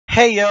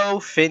Hey yo,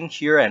 Finn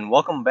here, and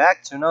welcome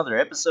back to another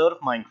episode of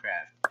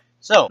Minecraft.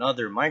 So,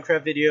 another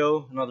Minecraft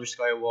video, another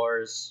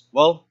Skywars.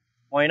 Well,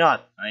 why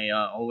not? I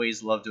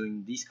always love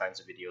doing these kinds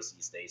of videos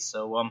these days.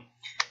 So,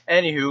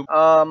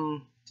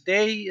 anywho,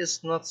 today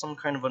is not some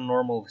kind of a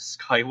normal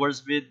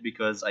Skywars vid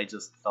because I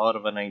just thought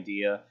of an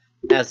idea,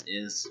 as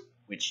is,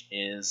 which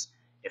is,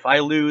 if I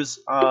lose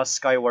a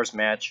Skywars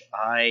match,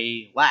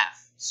 I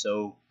laugh.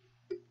 So,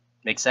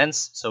 makes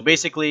sense? So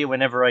basically,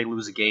 whenever I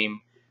lose a game,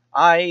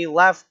 I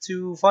laugh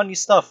to funny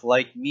stuff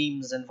like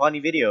memes and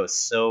funny videos.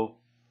 So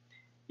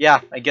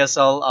yeah, I guess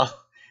the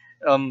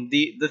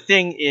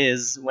thing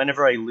is,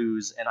 whenever I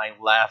lose and I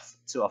laugh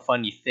to a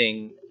funny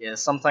thing, is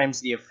sometimes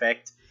the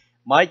effect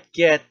might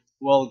get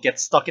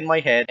stuck in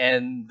my head,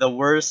 and the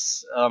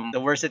worse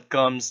it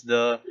comes,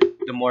 the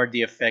more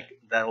the effect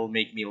that will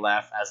make me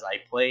laugh as I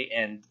play.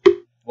 And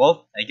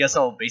well, I guess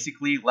I'll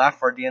basically laugh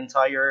for the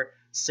entire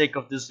sake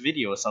of this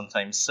video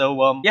sometimes.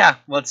 So yeah,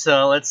 let's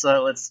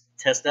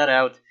test that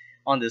out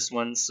on this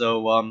one.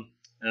 So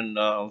and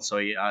also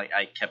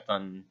I kept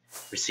on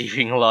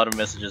receiving a lot of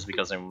messages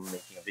because I'm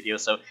making a video.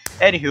 So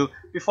anywho,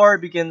 before I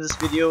begin this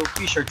video,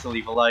 be sure to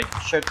leave a like,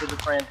 share it with a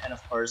friend, and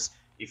of course,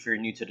 if you're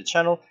new to the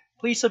channel,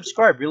 please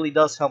subscribe. Really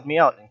does help me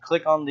out, and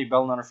click on the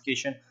bell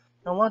notification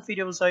on what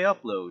videos I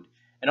upload.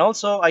 And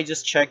also, I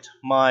just checked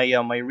my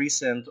my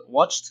recent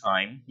watch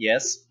time.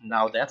 Yes,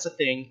 now that's a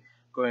thing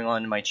going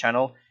on in my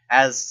channel.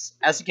 As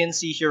you can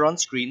see here on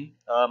screen,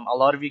 a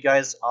lot of you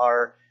guys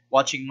are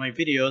watching my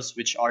videos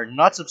which are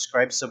not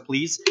subscribed. So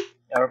please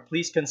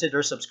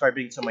consider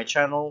subscribing to my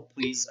channel.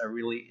 Please,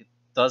 it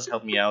does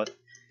help me out.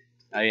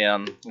 I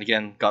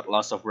again got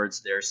lots of words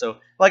there. So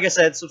like I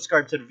said,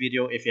 subscribe to the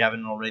video if you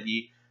haven't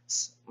already.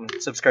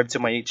 Subscribe to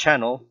my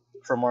channel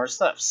for more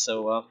stuff.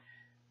 So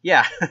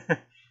yeah.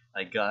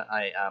 I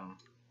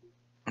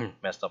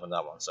messed up on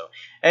that one. So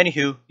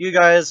anywho, you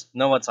guys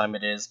know what time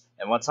it is.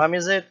 And what time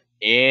is it?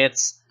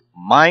 It's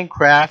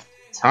Minecraft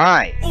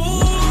time.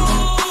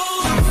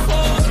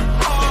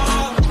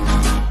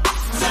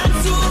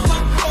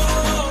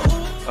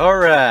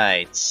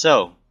 Alright,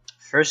 so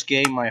first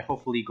game, I'm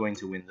hopefully going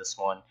to win this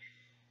one.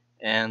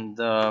 And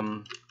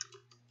alright.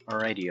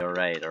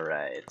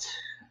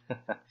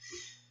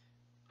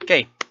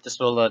 Okay, this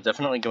will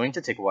definitely going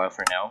to take a while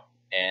for now.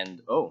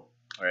 And oh,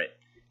 alright.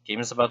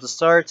 Game is about to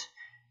start,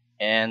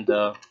 and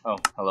oh,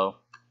 hello.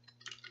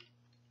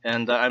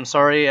 And I'm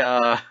sorry,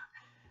 I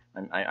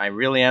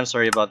really am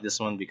sorry about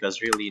this one,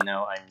 because really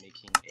now I'm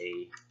making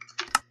a...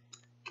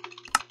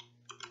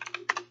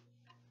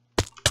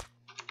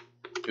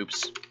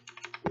 Oops.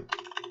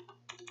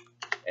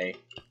 Hey.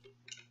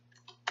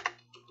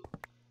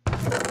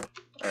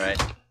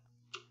 Alright,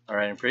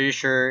 I'm pretty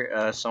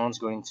sure someone's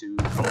going to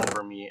come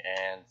over me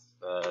and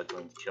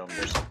going to kill me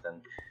or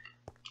something.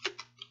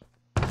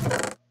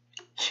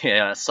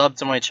 Yeah, sub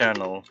to my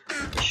channel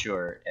for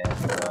sure, and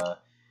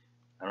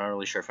I'm not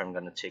really sure if I'm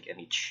gonna take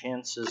any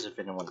chances if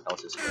anyone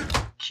else is going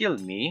to kill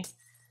me,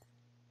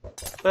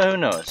 but who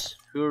knows?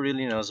 Who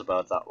really knows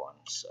about that one?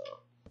 So,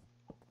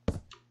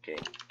 okay,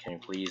 can you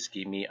please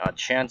give me a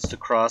chance to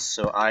cross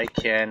so I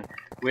can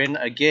win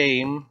a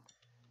game?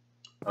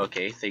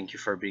 Okay, thank you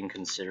for being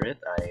considerate.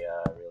 I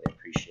really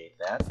appreciate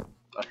that.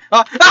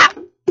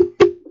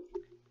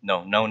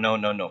 No.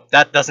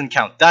 That doesn't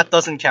count. That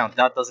doesn't count.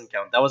 That was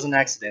an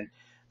accident.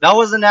 That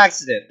was an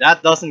accident.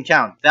 That doesn't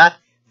count. That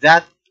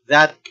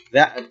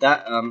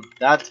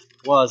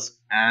was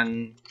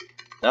an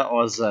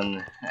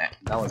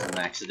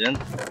accident.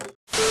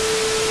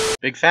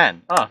 Big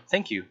fan. Ah,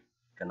 thank you.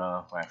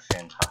 Gonna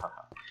fan.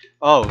 Hahaha.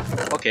 Oh,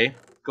 okay.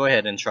 Go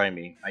ahead and try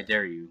me. I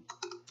dare you.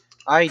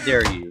 I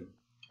dare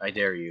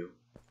you.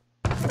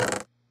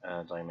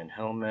 Diamond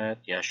helmet.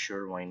 Yeah,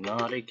 sure. Why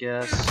not? I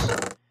guess.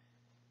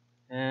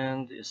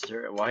 And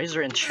why is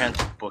there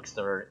enchanted books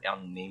that are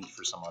unnamed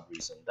for some odd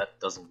reason? That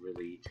doesn't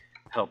really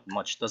help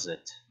much, does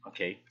it?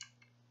 Okay.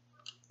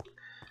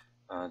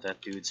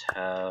 That dudes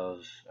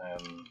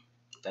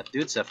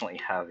definitely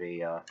have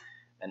a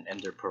an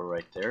ender pearl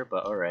right there,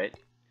 but alright.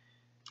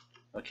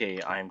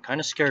 Okay, I'm kind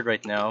of scared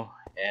right now,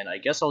 and I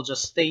guess I'll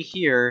just stay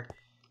here,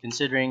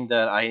 considering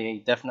that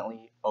I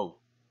definitely... Oh.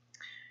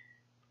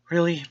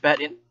 Really?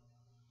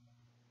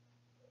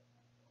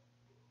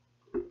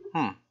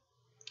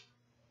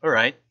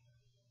 Alright.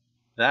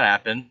 That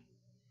happened.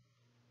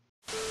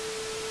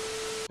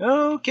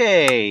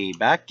 Okay,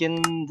 back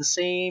in the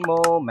same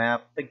old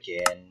map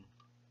again.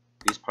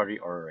 Please party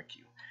or wreck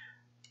you.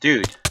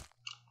 Dude,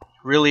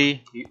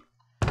 really?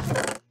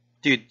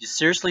 Dude, you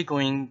seriously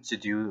going to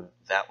do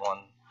that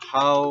one?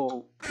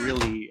 How?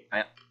 Really?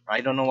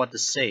 I don't know what to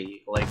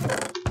say. Like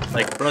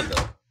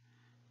brother.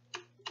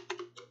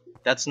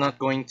 That's not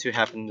going to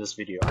happen in this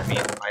video. I mean,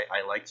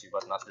 I liked you,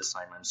 but not this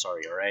time. I'm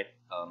sorry, alright?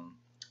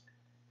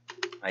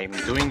 I'm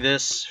doing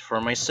this for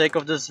my sake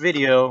of this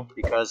video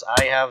because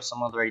I have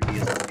some other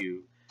ideas to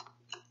do.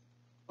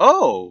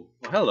 Oh,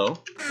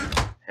 well,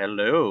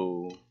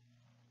 hello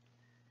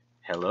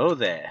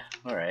there.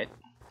 All right.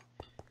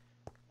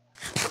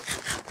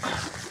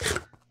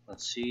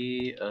 let's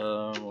see.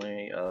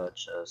 Wait,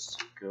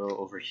 just go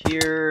over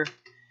here.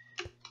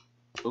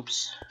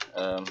 Oops.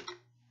 Go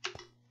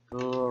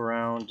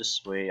around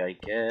this way, I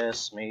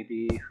guess.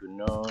 Maybe. Who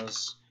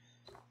knows?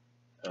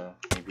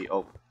 Maybe.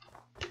 Oh,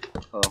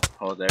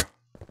 there.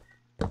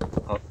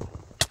 Oh.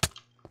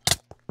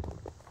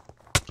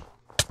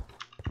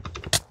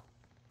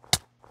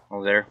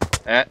 Oh, there.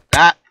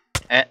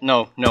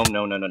 No.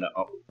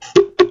 Oh.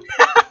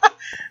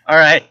 All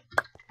right.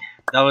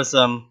 That was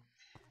okay.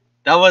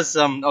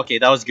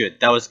 That was good.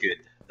 That was good.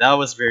 That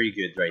was very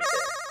good right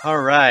there.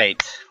 All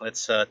right.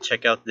 Let's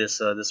check out this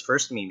this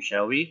first meme,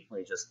 shall we? Let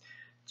me just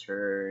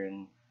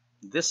turn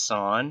this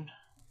on,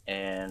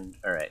 and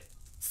all right.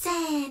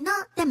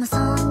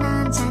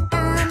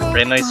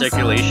 Renai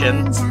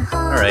Circulation.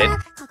 All right.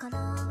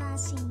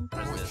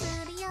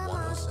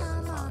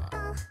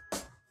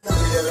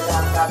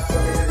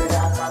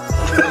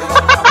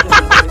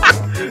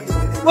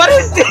 What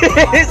is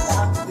this?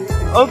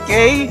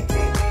 Okay.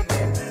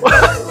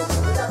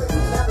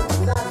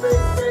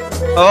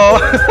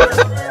 Oh.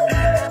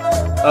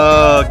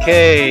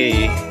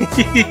 Okay.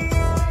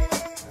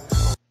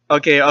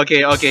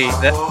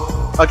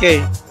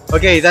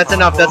 Okay. That's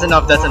enough. Okay.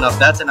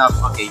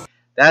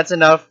 That's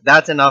enough.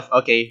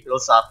 Okay. We'll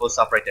stop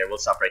right there. We'll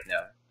stop right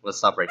now. We'll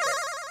stop right there.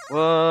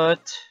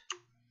 What?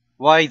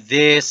 Why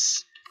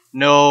this?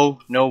 No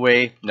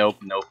way.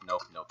 Nope.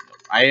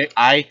 I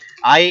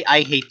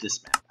hate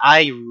this map.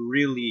 I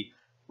really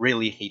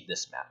hate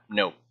this map.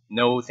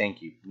 No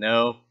thank you.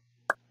 No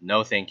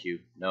thank you.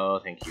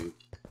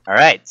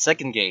 Alright,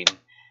 second game.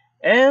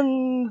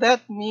 And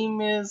that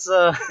meme is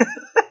that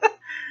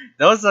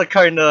was a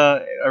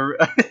kinda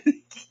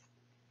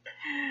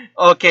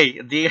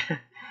okay,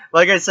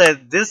 like I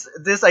said,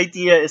 this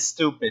idea is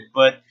stupid,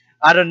 but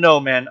I don't know,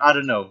 man. I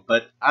don't know.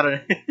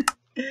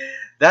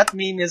 That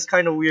meme is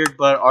kind of weird,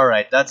 but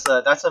alright, that's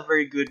a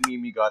very good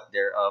meme you got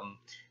there.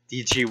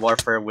 DG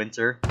Warfare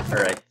Winter.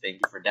 Alright, thank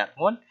you for that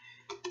one.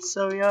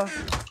 So yeah,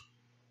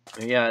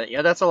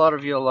 that's a lot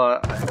of you.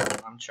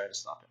 I'm trying to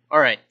stop it.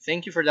 Alright,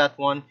 thank you for that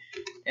one,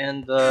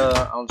 and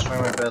I'll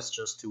try my best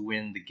just to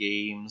win the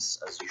games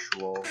as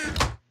usual.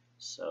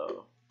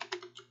 So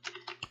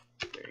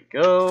there you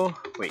go.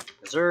 Wait,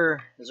 is there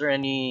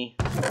any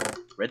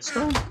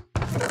redstone?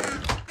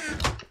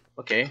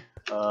 Okay,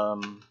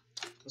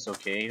 it's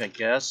okay, I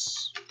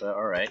guess, but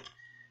alright.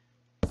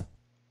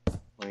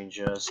 Let me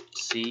just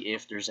see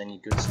if there's any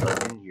good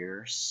stuff in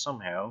here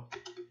somehow.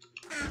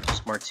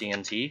 Smart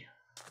TNT.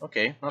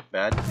 Okay, not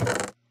bad.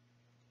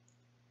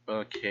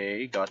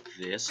 Okay, got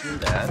this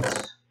and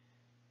that.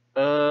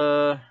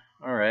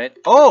 Alright.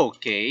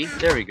 Okay,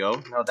 there we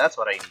go. Now that's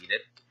what I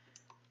needed.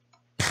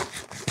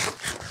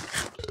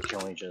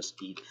 Can only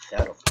just eat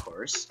that, of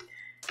course.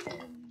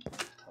 And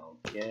I'll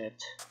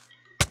get...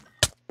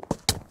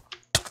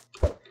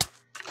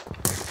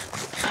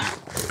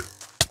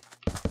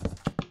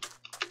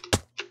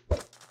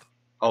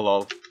 Oh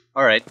lol.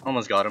 Alright,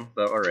 almost got him,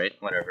 but alright,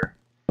 whatever.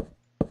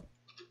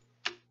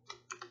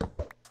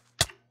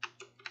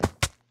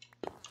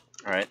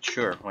 Alright,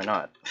 sure, why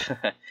not?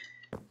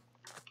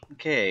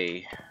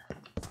 Okay.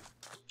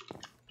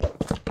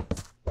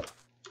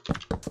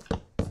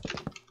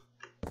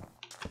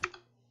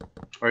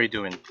 What are you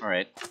doing?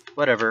 Alright,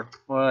 whatever.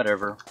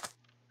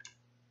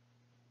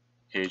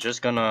 Okay,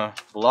 just gonna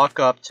block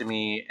up to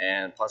me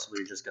and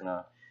possibly just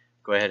gonna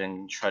go ahead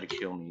and try to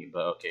kill me,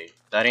 but okay.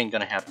 That ain't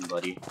gonna happen,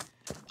 buddy.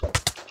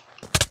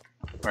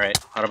 Alright,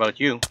 how about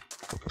you?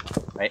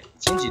 Right,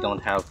 it seems you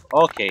don't have...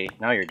 Okay,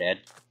 now you're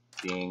dead.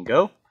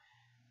 Bingo.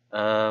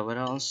 What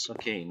else?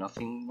 Okay,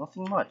 nothing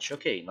much.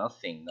 Okay,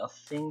 nothing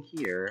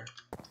here.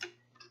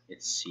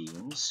 It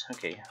seems.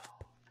 Okay.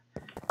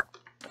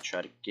 I'll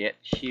try to get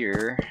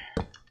here.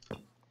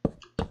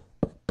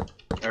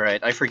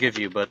 Alright, I forgive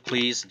you, but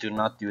please do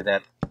not do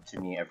that to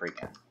me ever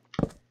again.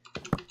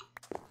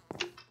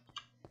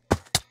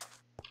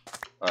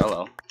 Oh,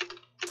 hello.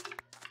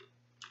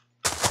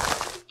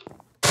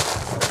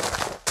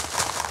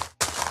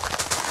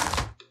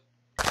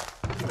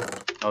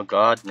 Oh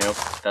god, nope,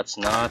 that's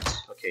not.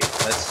 Okay,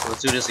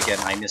 let's do this again.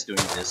 I miss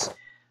doing this.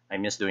 I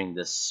miss doing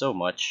this so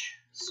much.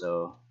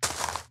 So,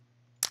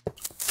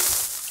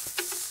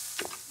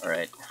 all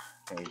right,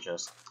 let me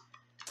just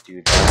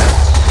do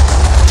that.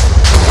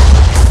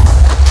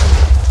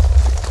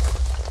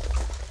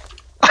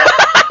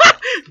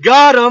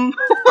 Got him.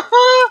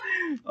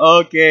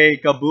 Okay,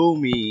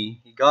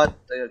 kaboomy. He got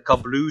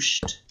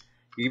kablooshed.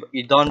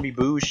 You done be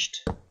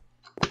booshed.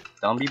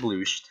 Don't be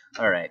blooshed.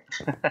 All right.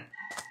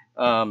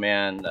 Oh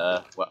man,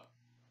 well.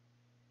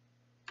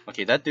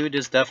 Okay, that dude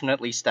is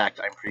definitely stacked,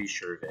 I'm pretty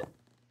sure of it.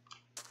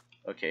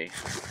 Okay.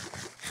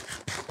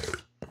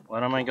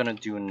 What am I gonna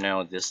do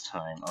now this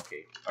time?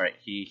 Okay, alright,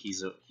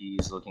 he's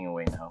looking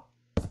away now.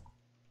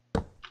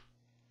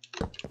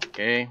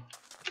 Okay.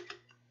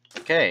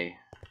 Okay.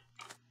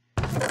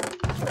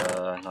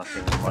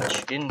 Nothing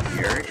much in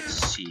here, it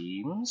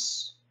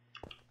seems.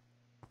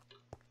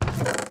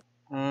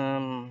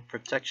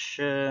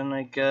 Protection,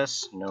 I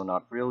guess. No,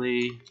 not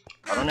really.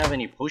 I don't have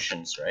any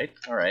potions, right?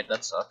 Alright,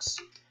 that sucks.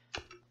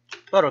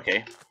 But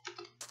okay.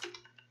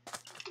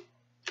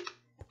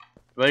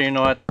 But you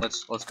know what?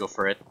 Let's go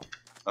for it.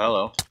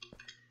 Hello.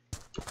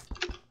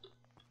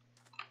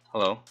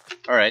 Hello.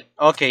 All right.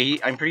 Okay.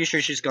 I'm pretty sure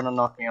she's gonna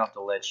knock me off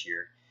the ledge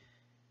here.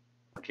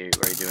 Okay.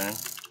 What are you doing?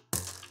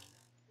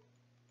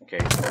 Okay.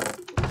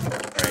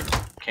 All right.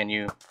 Can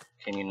you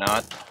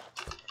not?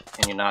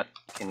 Can you not?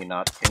 Can you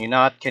not? Can you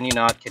not? Can you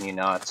not? Can you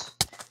not?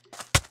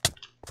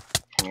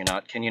 Can you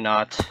not? Can you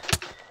not?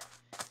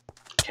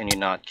 Can you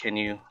not? Can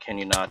you? Can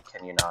you not?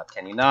 Can you not?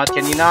 Can you not?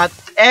 Can you not?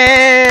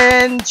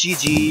 And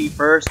GG,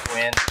 first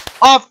win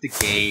of the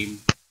game.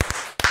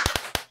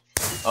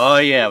 Oh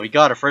yeah, we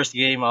got our first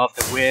game off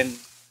the win,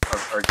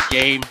 or the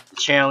game, the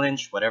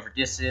challenge, whatever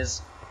this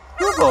is.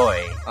 Good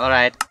boy. All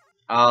right,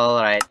 all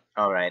right,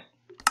 all right,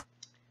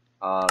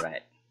 all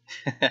right.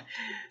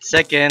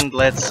 Second,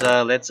 let's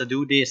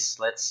do this.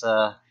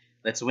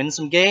 Let's win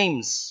some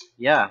games.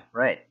 Yeah,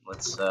 right.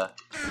 Let's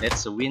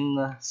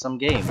win some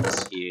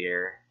games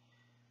here.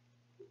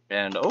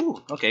 And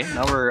oh, okay.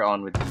 Now we're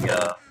on with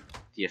the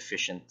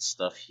efficient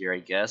stuff here, I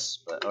guess.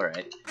 But all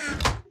right.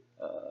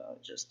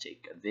 Just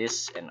take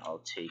this, and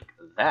I'll take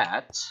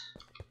that.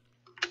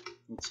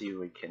 Let's see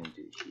what we can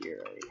do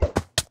here.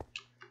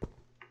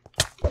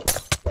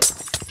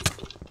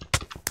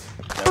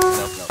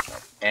 Nope.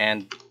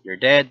 And you're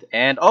dead.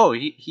 And oh,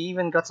 he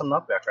even got some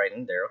knockback right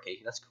in there.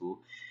 Okay, that's cool.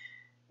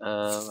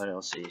 What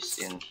else is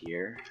in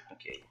here?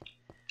 Okay,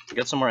 we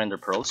got some more ender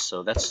pearls,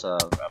 so that's a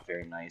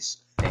very nice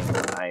thing,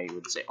 I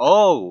would say.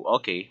 Oh,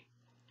 okay.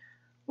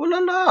 Ooh la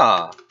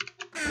la.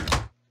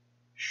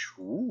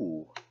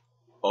 Shoo.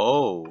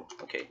 Oh,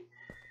 okay.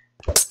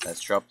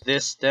 Let's drop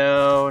this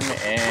down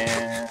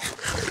and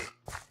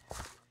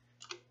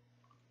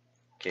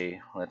okay,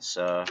 let's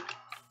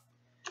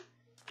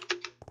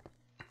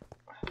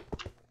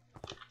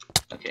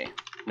okay.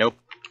 Nope.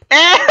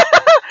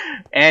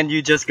 And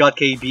you just got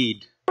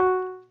KB'd.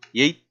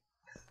 Yeet.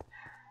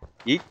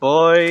 Yeet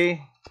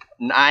boy.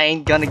 I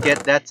ain't gonna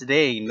get that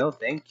today. No,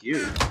 thank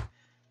you.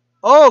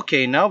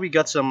 Okay, now we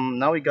got some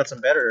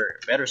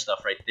better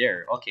stuff right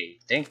there. Okay,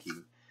 thank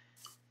you.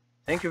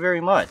 Thank you very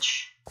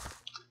much.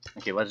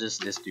 Okay, what is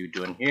this dude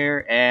doing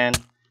here? And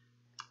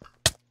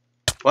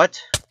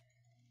what?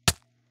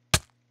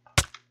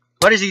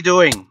 What is he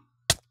doing?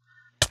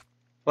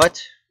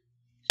 What?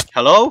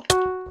 Hello?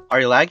 Are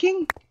you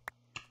lagging?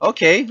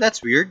 Okay,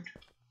 that's weird.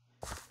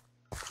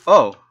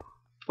 Oh,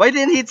 why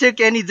didn't he take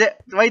any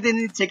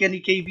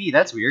KB?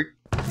 That's weird.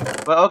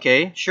 But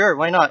okay, sure,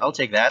 why not? I'll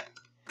take that.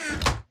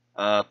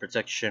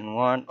 Protection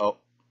 1.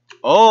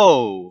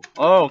 Oh,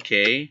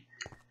 okay.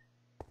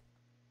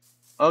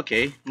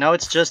 Okay, now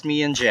it's just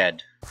me and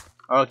Jed.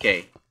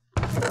 Okay.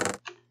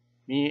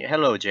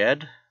 Hello,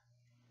 Jed.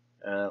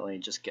 Let me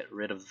just get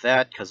rid of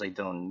that because I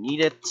don't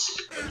need it.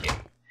 Okay.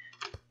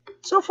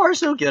 So far,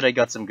 so good. I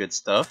got some good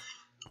stuff.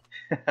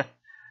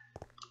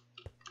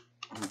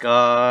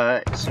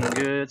 Got some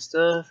good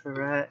stuff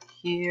right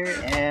here,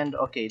 and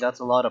okay,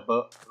 that's a lot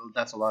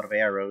of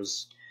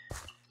arrows.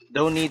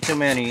 Don't need too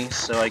many,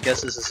 so I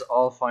guess this is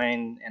all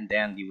fine and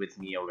dandy with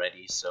me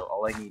already. So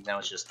all I need now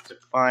is just to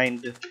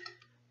find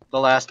the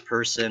last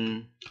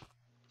person.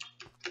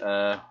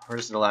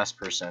 Where's the last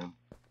person?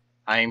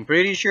 I'm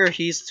pretty sure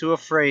he's too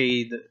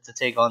afraid to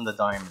take on the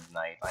Diamond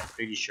Knight. I'm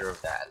pretty sure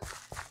of that.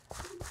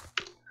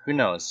 Who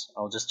knows?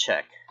 I'll just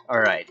check.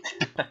 Alright.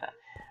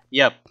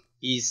 Yep,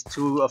 he's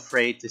too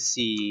afraid to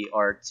see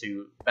or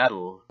to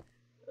battle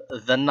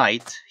the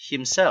knight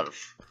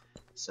himself.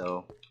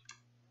 So,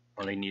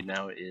 all I need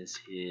now is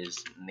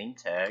his name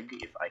tag,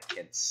 if I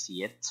can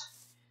see it.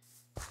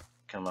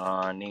 Come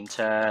on, name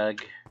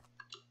tag.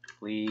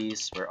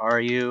 Please, where are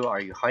you?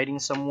 Are you hiding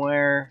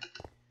somewhere?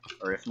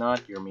 Or if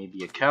not, you're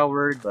maybe a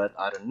coward, but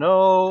I don't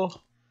know.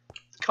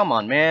 Come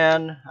on,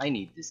 man. I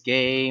need this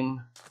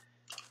game.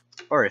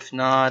 Or if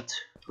not,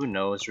 who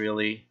knows,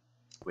 really?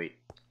 Wait,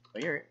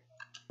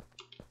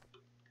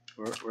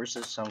 where's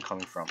this sound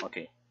coming from?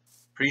 Okay.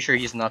 Pretty sure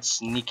he's not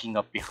sneaking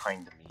up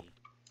behind me.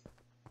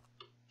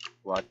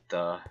 What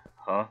the?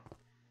 Huh?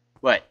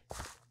 What?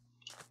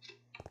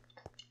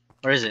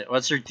 Where is it?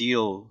 What's your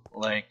deal?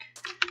 Like,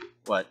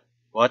 what?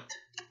 What?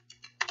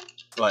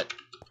 What?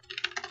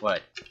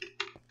 What?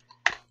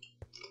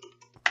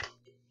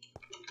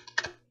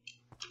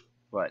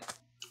 What?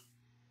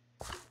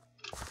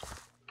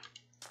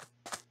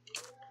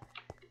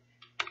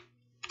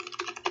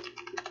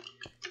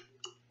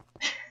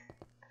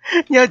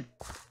 Yeah,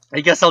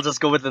 I guess I'll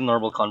just go with the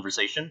normal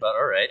conversation, but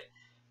alright.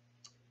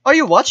 Oh,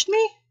 you watched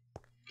me?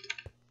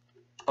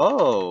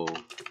 Oh,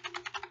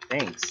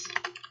 thanks.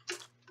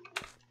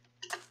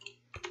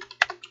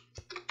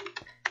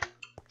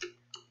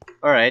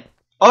 Alright.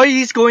 Oh,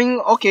 he's going,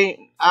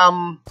 okay,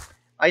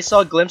 I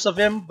saw a glimpse of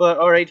him, but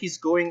alright, he's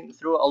going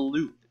through a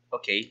loop.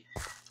 Okay.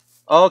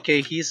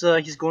 Okay, he's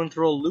going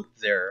through a loop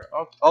there.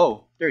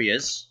 Oh, there he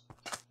is.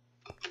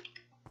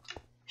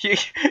 He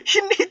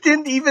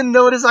didn't even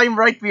notice I'm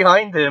right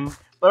behind him.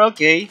 But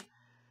okay.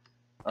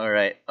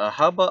 Alright,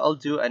 how about I'll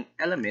do an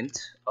element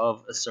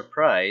of a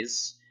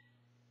surprise.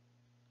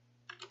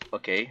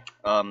 Okay,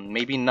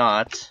 maybe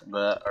not,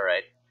 but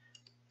alright.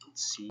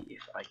 Let's see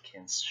if I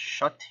can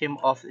shut him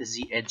off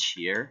the edge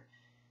here.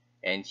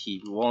 And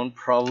he won't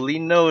probably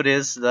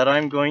notice that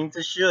I'm going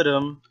to shoot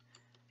him.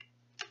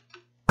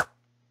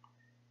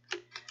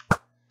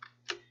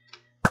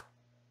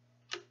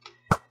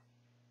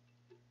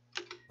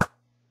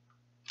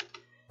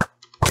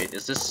 Wait,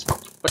 is this...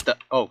 What the...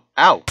 Oh,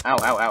 ow! Ow,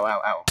 ow, ow,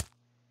 ow, ow.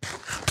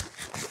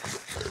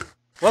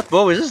 What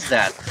bow is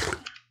that?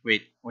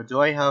 Wait, or do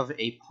I have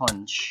a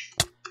punch?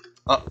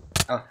 Oh,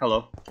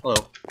 hello. Hello.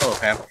 Hello,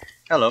 Pam.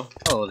 Hello.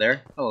 Hello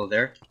there. Hello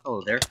there.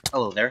 Hello there.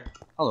 Hello there.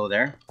 Hello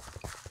there.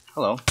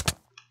 Hello.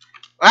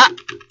 Ah!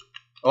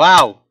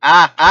 Wow!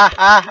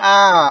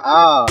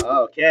 Ah!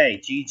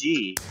 Okay,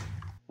 GG.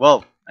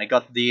 Well, I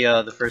got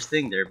the first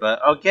thing there,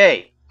 but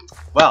okay.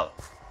 Well,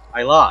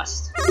 I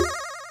lost.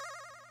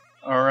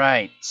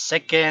 Alright,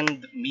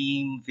 second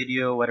meme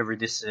video, whatever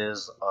this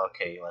is.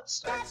 Okay, let's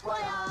start. That's what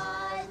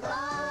I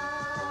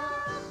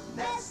love.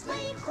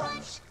 Nestle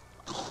Crunch.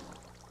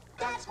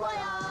 That's what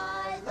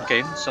I love.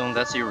 Okay, so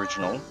that's the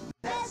original.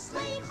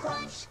 Nestle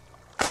Crunch.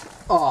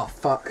 Oh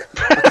fuck.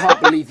 I can't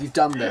believe you've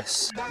done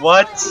this.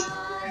 What?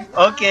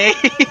 Okay.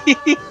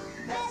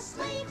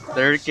 Nestle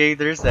Crunch. Okay,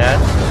 there's that.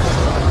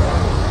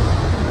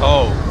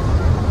 Oh.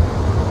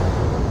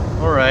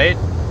 Alright.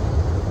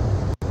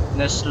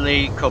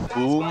 Nestle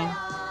Kaboom.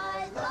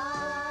 I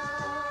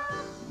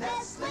love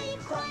Nestle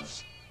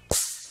Crunch.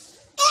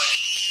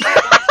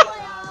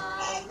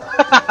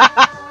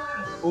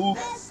 Oof,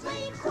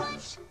 Nestle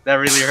Crunch. that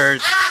really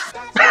hurt.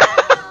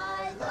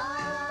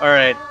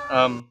 Alright,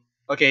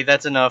 okay,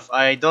 that's enough.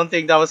 I don't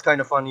think that was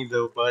kind of funny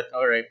though, but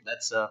alright,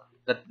 that's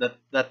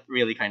that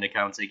really kind of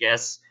counts, I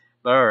guess.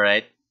 But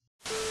alright.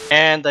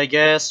 And I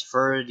guess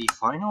for the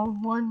final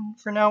one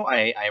for now,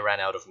 I ran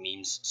out of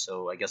memes,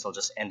 so I guess I'll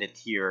just end it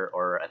here,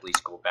 or at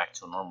least go back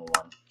to a normal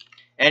one.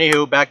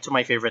 Anywho, back to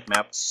my favorite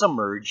map,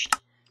 Submerged.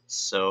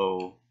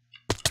 So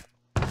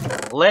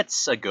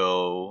let's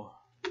go.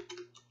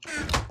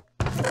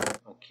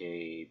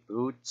 Okay,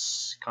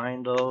 boots,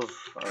 kind of.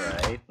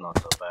 Alright, not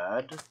so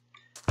bad.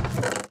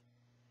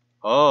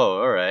 Oh,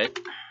 alright.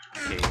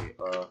 Okay,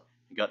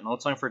 we got no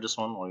time for this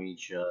one. Let me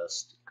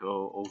just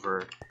go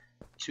over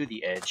to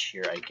the edge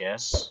here, I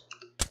guess.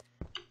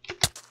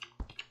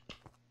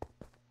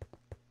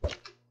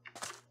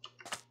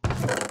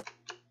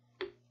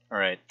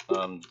 Alright,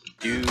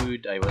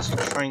 dude, I was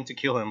trying to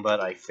kill him,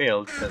 but I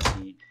failed because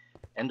he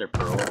ender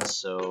pearled,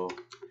 so...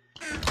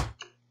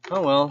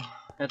 Oh well,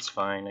 that's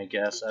fine, I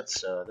guess.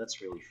 That's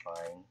really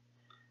fine.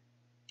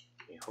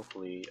 Okay,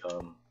 hopefully,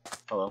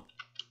 hello.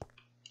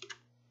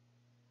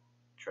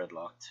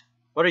 Dreadlocked.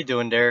 What are you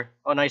doing there?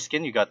 Oh, nice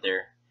skin you got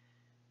there.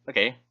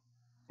 Okay.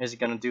 What's he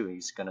gonna do?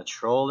 He's gonna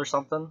troll or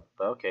something?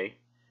 But okay.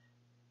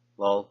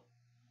 Lol.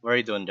 What are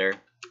you doing there?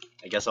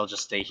 I guess I'll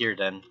just stay here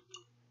then.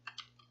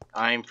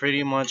 I'm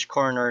pretty much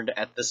cornered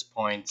at this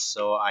point,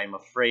 so I'm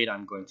afraid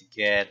I'm going to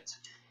get...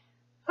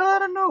 I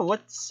don't know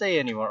what to say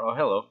anymore. Oh,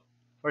 hello.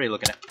 What are you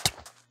looking at?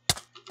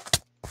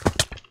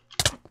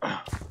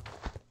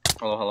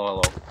 Hello, hello,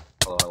 hello.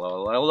 Hello, hello,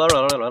 hello, hello,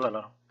 hello, hello,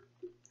 hello.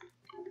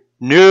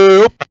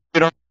 Nope!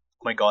 Oh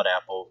my god,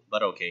 Apple.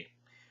 But okay.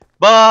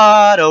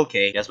 But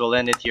okay. Guess we'll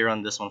end it here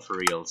on this one for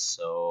real,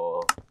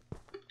 so...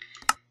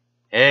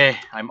 Hey,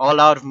 I'm all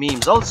out of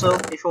memes. Also,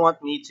 if you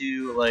want me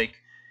to, like,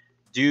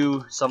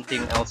 do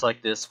something else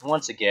like this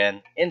once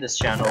again in this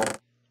channel,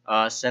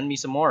 send me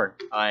some more.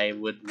 I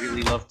would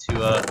really love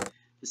to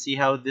see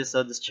how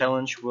this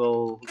challenge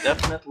will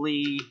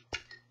definitely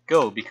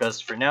go, because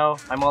for now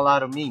I'm all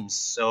out of memes.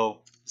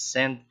 So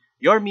send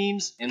your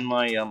memes in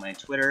my my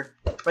Twitter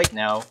right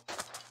now.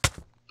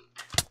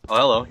 Oh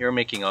hello, you're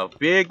making a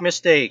big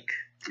mistake.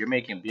 You're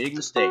making a big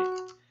mistake.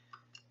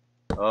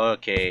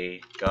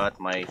 Okay, got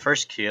my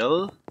first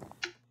kill.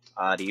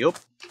 Adiop.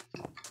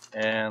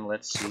 And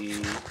let's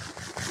see.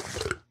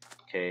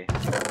 Okay,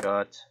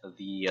 got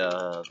the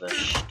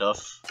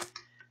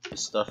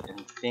stuff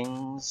and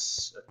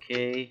things.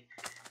 Okay,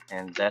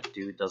 and that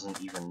dude doesn't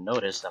even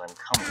notice that I'm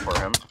coming for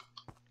him.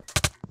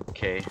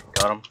 Okay,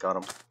 got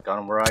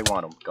him where I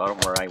want him. Got him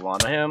where I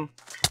want him.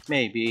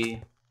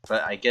 Maybe,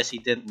 but I guess he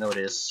didn't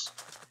notice.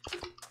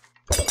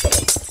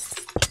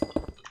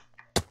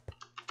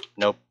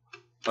 Nope.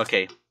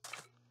 Okay,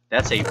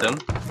 that saved him.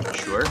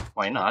 Sure,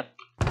 why not?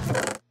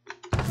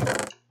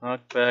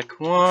 Knockback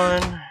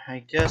 1, I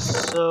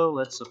guess so.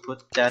 Let's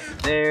put that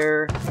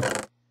there.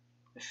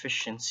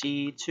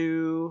 Efficiency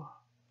 2.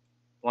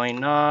 Why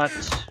not?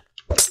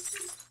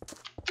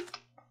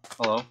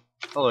 Hello.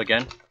 Hello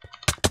again.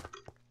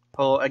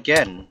 Hello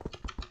again.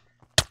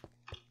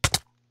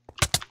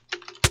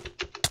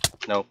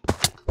 Nope.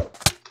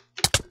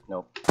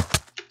 Nope.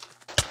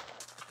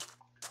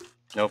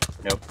 Nope,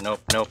 nope,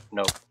 nope, nope,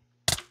 nope.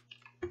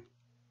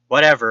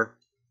 Whatever.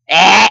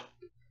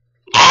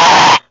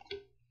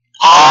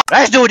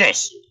 Let's do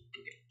this!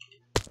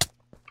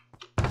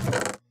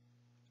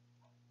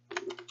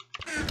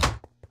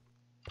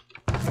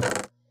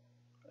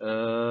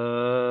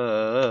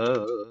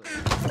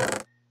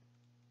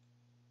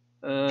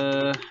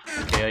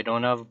 Okay, I don't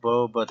don't have a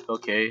bow, but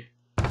okay.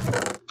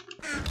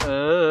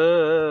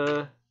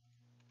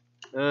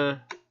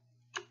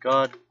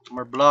 God,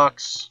 more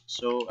blocks.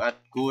 So at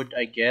good,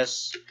 I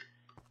guess.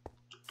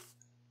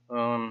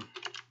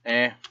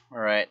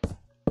 Alright.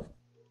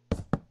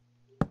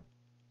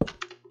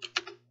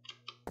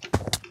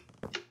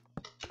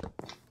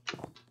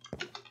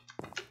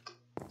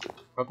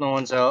 Hope no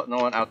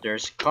one out there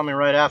is coming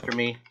right after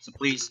me. So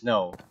please,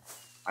 no.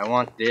 I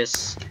want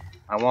this.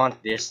 I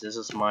want this. This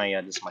is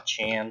my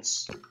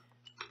chance.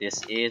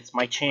 This is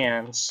my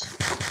chance.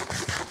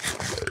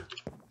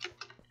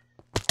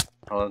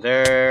 Hello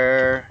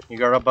there.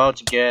 You are about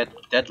to get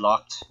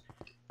deadlocked.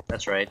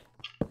 That's right.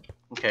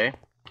 Okay.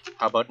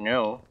 How about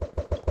no?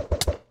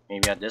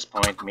 Maybe at this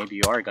point, maybe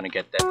you are gonna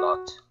get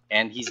deadlocked.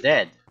 And he's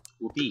dead.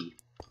 Whoopee.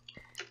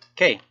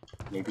 Okay.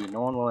 Maybe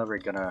no one will ever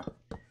gonna...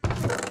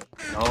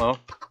 Hello?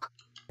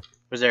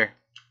 Who's there?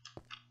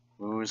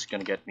 Who's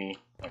gonna get me?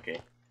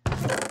 Okay.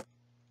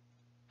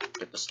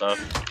 Get the stuff.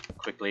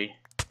 Quickly.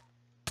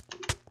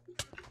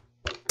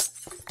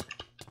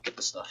 Get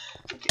the stuff.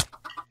 Okay.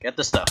 Get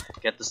the stuff.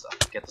 Get the stuff.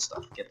 Get the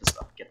stuff. Get the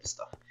stuff. Get the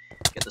stuff.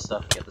 Get the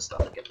stuff. Get the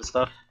stuff. Get the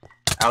stuff.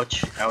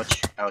 Ouch.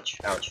 Ouch. Ouch.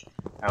 Ouch.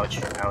 Ouch.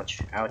 Ouch.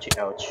 Ouchie.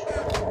 Ouch.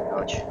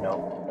 Ouch.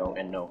 No. No.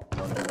 And no.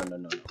 No. No. No. No.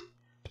 No. No.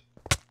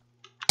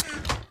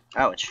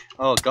 Ouch.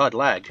 Oh God.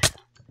 Lag.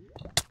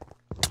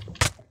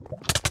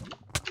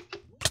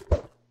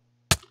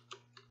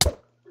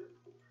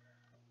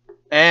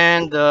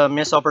 And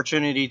missed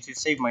opportunity to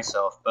save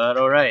myself. But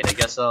alright. I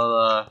guess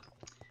I'll.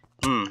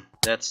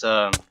 That's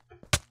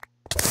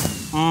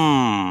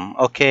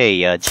okay,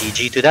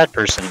 GG to that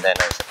person then,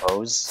 I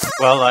suppose.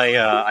 Well,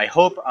 I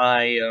hope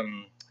I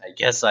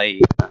guess I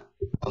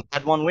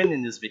had one win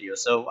in this video,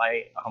 so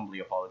I humbly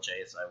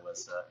apologize. I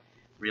was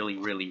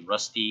really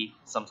rusty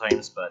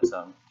sometimes, but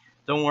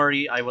don't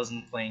worry, I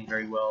wasn't playing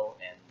very well,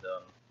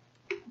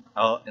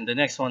 and in the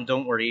next one,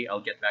 don't worry,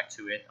 I'll get back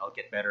to it. I'll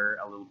get better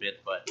a little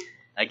bit, but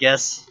I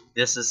guess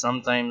this is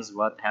sometimes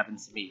what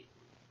happens to me.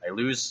 I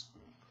lose,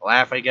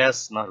 laugh, I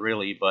guess, not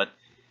really, but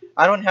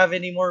I don't have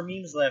any more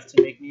memes left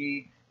to make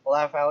me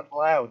laugh out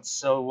loud.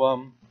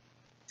 So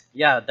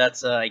yeah,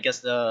 that's I guess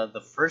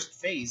the first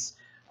phase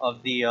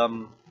of the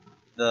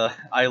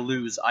I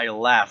lose, I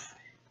laugh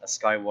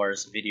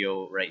Skywars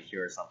video right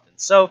here or something.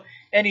 So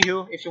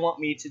anywho, if you want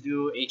me to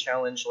do a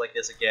challenge like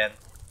this again,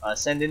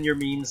 send in your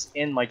memes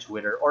in my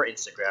Twitter or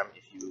Instagram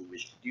if you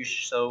wish to do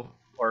so,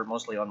 or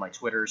mostly on my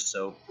Twitter.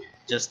 So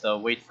just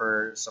wait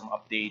for some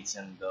updates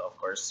and of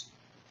course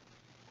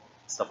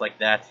stuff like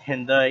that.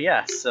 And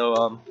yeah,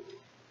 so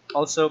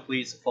also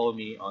please follow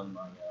me on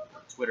my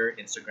Twitter,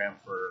 Instagram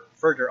for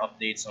further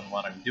updates on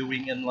what I'm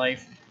doing in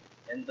life.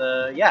 And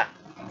yeah,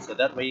 so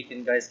that way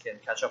you guys can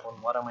catch up on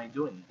what am I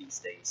doing these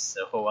days.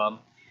 So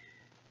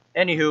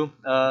anywho,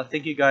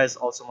 thank you guys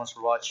all so much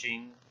for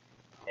watching,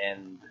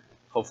 and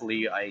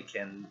hopefully I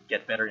can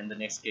get better in the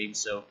next game.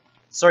 So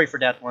sorry for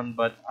that one,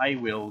 but I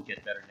will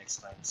get better next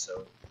time.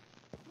 So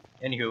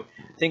anywho,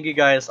 thank you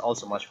guys all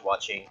so much for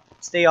watching.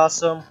 Stay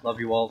awesome. Love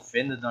you all.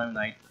 Finn the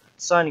Dynamite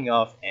signing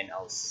off, and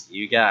I'll see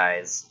you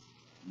guys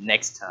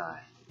next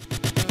time.